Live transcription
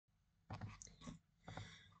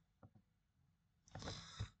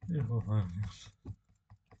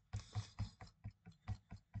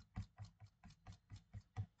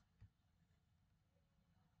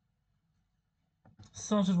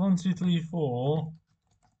Started 1, 2, 3, 4.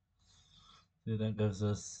 So that gives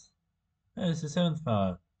us. Oh, it's the seventh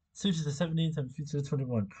power. 2 to the 17 times 3 to the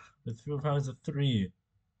 21. With 3 powers of 3.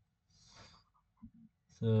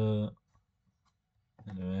 So.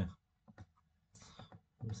 Anyway.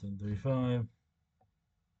 4735.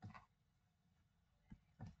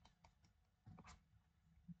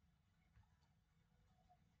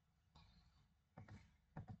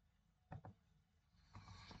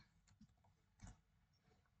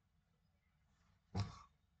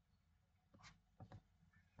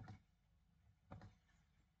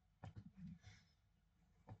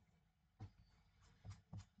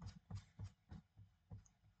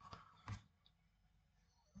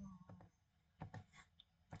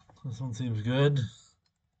 This one seems good.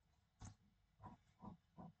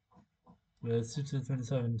 Yeah, it's 2 to the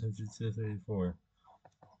 27 times 2 to the 34.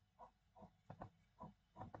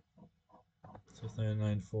 So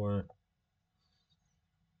 994.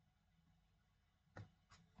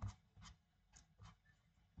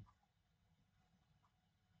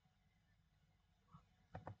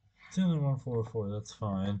 It's only 144, that's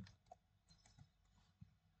fine.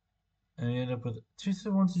 And you end up with 2 to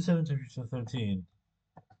the 127 times 2 to the 13.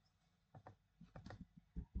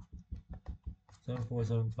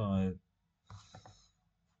 7475.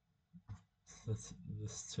 That's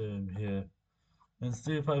this term here. And it's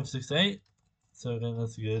 3568. So again,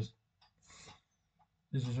 that's good.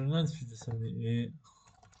 This is from 93 to 78.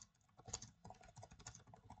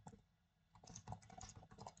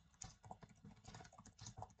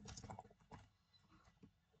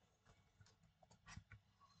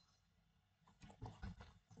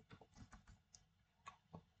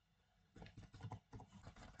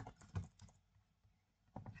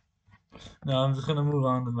 Now I'm just gonna move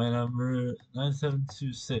on to my number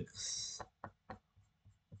 9726.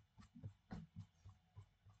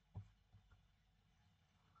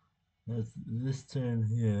 That's this term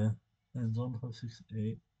here. And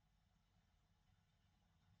 1568.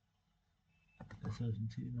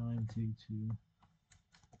 1792.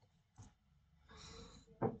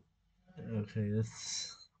 Okay,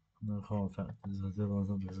 that's no common factors. The other one's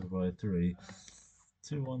divided by 3.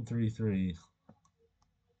 2133.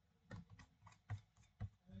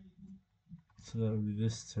 So that would be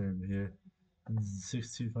this term here. And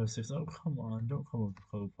 6256. Oh, come on, don't come up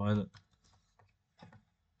with Copilot.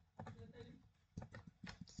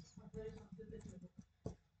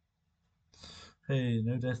 Hey,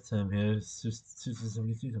 no death term here. It's just 2 to the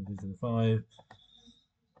 72 times 2 to the 5.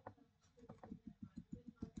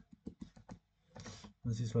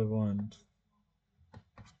 Let's use by 1.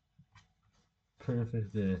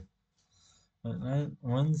 Perfect there.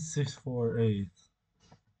 1648.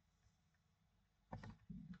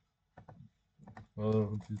 Well,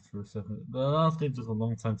 confused for a second. The last game took a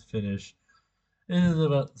long time to finish. It is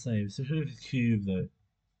about the same. So should have cube though.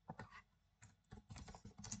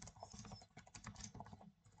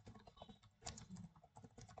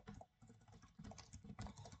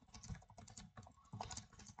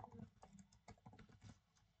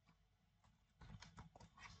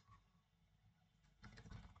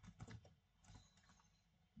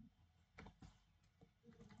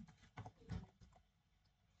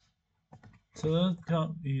 So that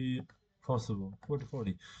can't be possible.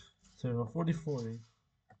 40-40. So 40-40.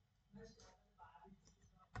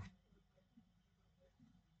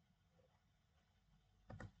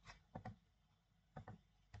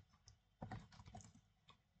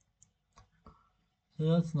 So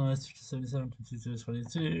that's nice. 77, 22,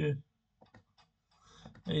 22.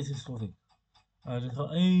 8640. I just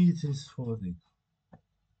got 8640.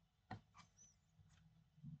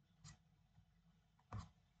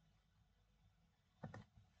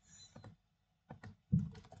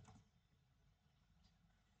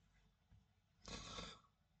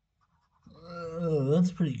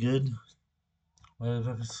 That's pretty good. Well, if I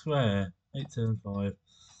have a square, 875.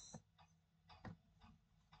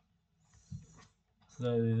 So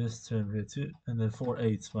that would be this term here too, and then 4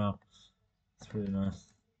 8s. Wow, that's pretty nice.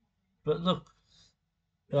 But look,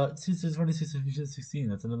 2 to 26 and 16.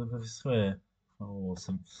 That's another perfect square. Oh,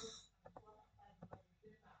 awesome.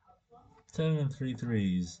 7 and 3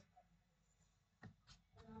 threes.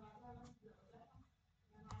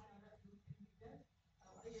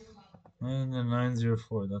 And then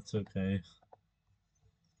 904. That's okay.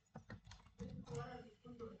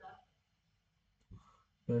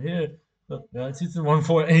 But here, look, 2 to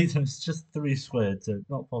 148, and it's just 3 squared, so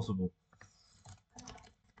not possible.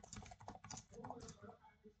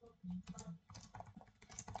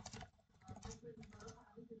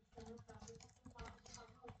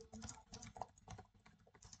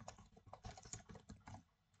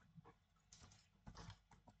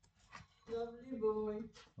 Lovely boy.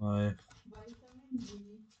 Bye. Vitamin D.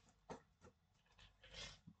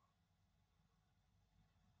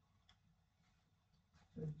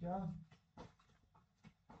 Good job.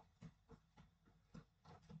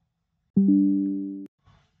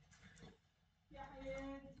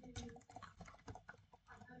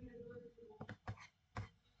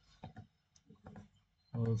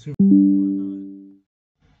 Well, 249.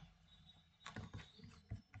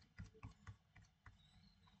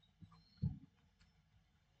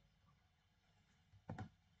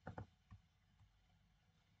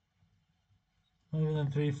 Maybe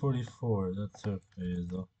then 344. That's okay as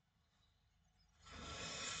well.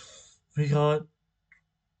 We got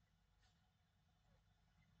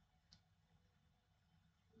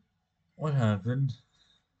what happened?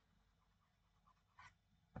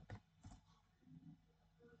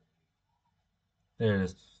 There it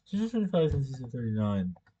is. 225 and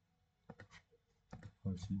 239.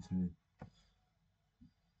 Oh, 2,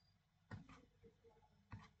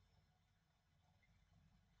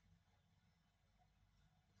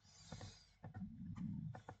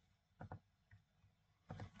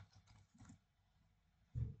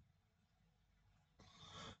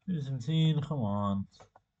 217. Come on.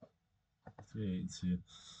 382.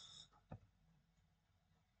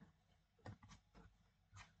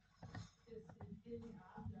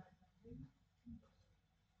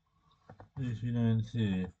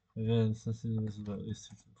 392. Again, this is about at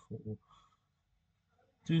least 4.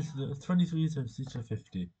 23 times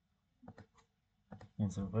 250.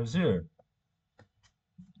 1750.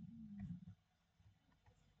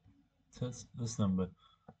 So that's this number.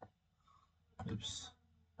 Oops.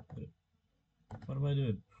 What am I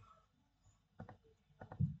doing?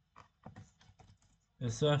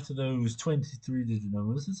 It's after those 23 digit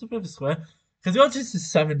numbers. It's a bit of a square. Because the object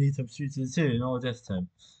is 70 times 3 to the 2 in all death time.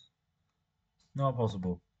 Not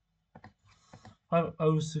possible.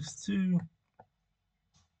 5062.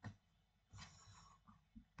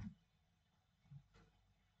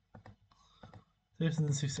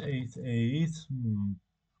 688.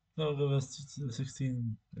 That'll give us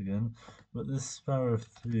 16 again. But this power of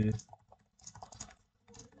 3 is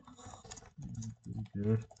pretty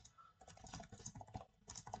good.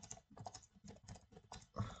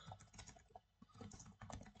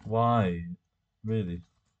 Why? Really?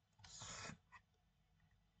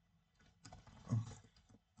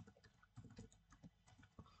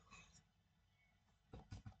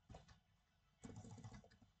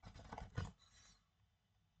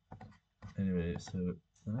 Anyway, so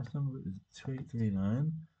the next number is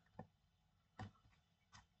 2839.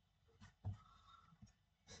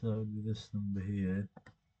 So that would be this number here.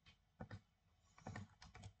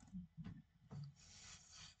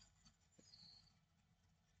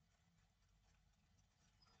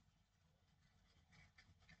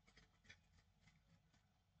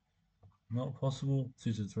 Not possible.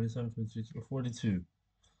 2 to the 27, 22 to 42.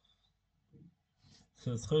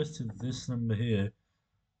 So it's close to this number here.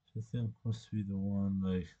 So I think must be the one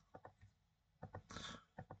like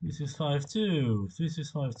 3652.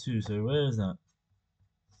 3652. So where is that?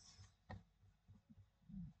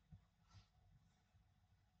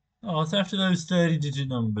 Oh, it's after those 30 digit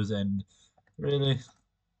numbers end. Really?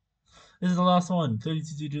 This is the last one.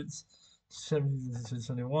 32 digits. 70 to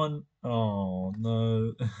 21. Oh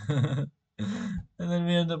no. And then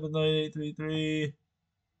we end up with 9833.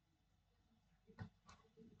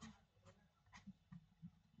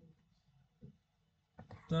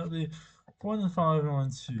 That'll be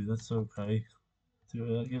 41592. That's okay. See what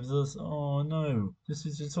that gives us. Oh no. This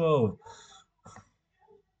is your 12.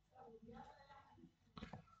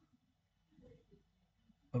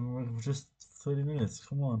 I'm working for just 30 minutes.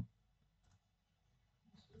 Come on.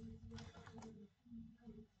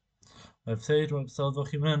 I've saved my Excel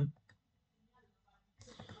document.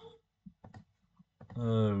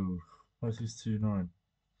 Oh, 5629.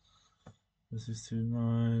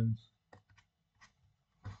 5629.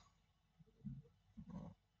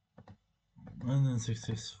 And then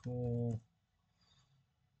 664.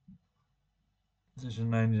 Position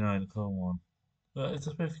 99. Come on. It's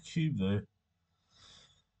a perfect cube though.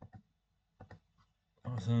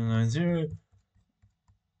 790.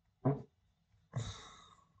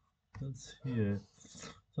 That's here.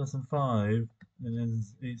 2005. And then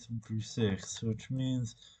 8736. Which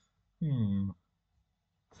means,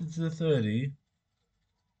 since the 30.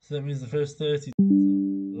 So that means the first 30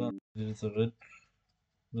 digits of it.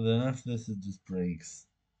 But then after this, it just breaks.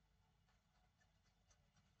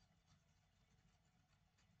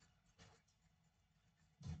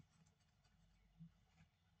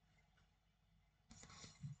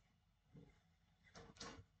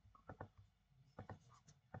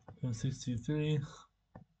 623.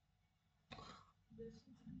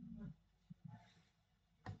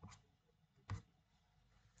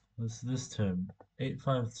 What's this term?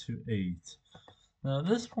 8528. Now at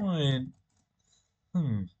this point,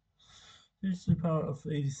 here's the power of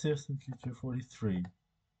 86 and future 43.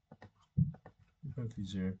 Perfectly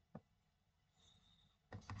sure.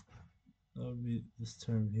 That would be this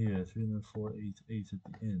term here, 30488 at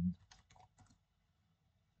the end.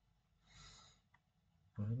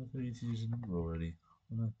 I had a 32 number already.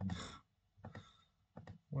 What happened?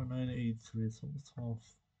 4983, it's almost half.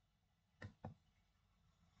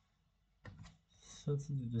 So let's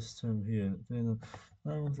do this term here,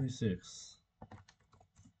 9136.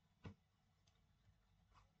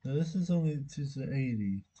 Now this is only 2 to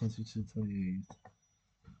 80, 22 to 28.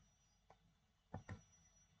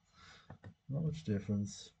 Not much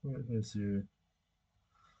difference. 4850.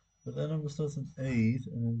 But that number starts in 8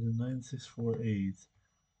 and then the 9648.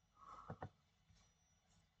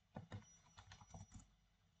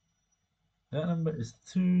 That number is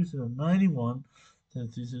 2 to the 91 to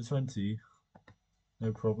 2 to the 20.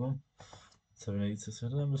 No problem. 786. So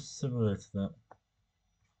the number's similar to that.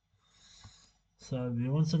 So the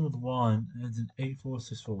one starting with 1 ends in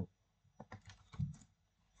 8464.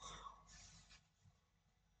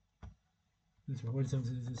 This is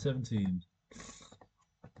 47 to 17.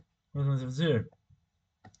 1170.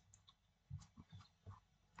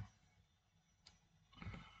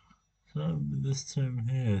 So this term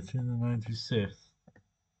here, 396.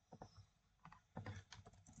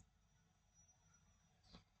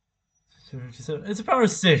 It's a power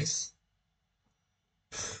of 6.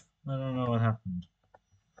 I don't know what happened.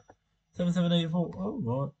 7784. Oh,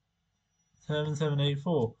 what?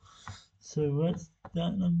 7784. So what's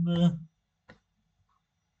that number?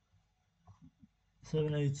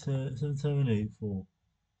 7784.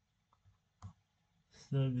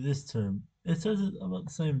 So this term. It says it's about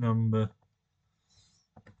the same number.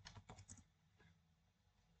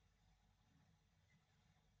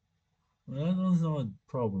 Well, there's no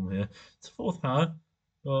problem here. It's a fourth power,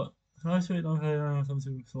 but 5 to 8, 9, 5, 9, 7,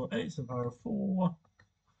 2, 4, 8 to the power of 4,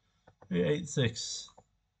 3, 8, 6.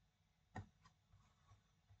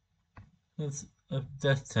 That's a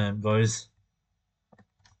death term, guys.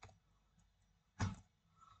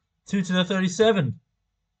 2 to the 37.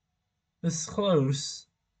 This is close.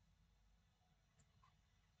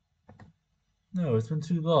 No, it's been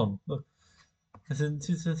too long. Look, it's in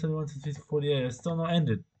 2 to the 31 to 2 to 48. It's still not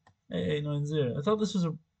ended. 8890. I thought this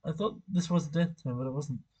was a death term, but it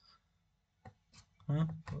wasn't. Huh?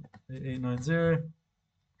 8890.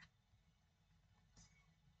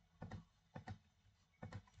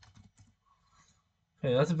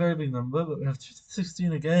 Okay, that's a very big number, but we have 2 to the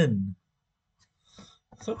 16 again.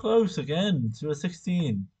 So close again to a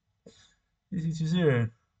 16. 8020.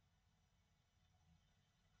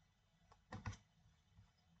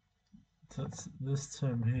 That's this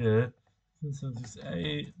term here.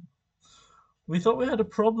 8. We thought we had a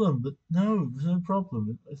problem, but no, there's no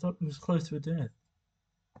problem. I thought it was close to a death.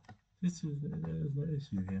 There's no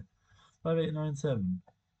issue here. 5897.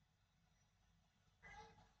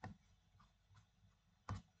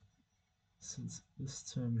 Since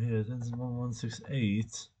this term here ends in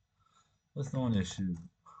 1168, that's not an issue.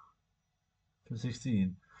 For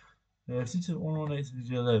 16. If you took 118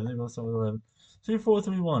 to 11, maybe I'll start with 11.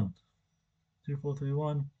 2431.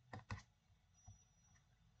 2431.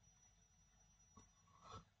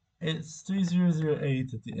 It's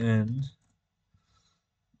 3008 at the end.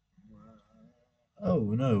 Oh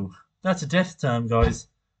no. That's a death term, guys.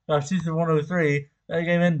 After 103, that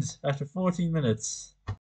game ends after 14 minutes.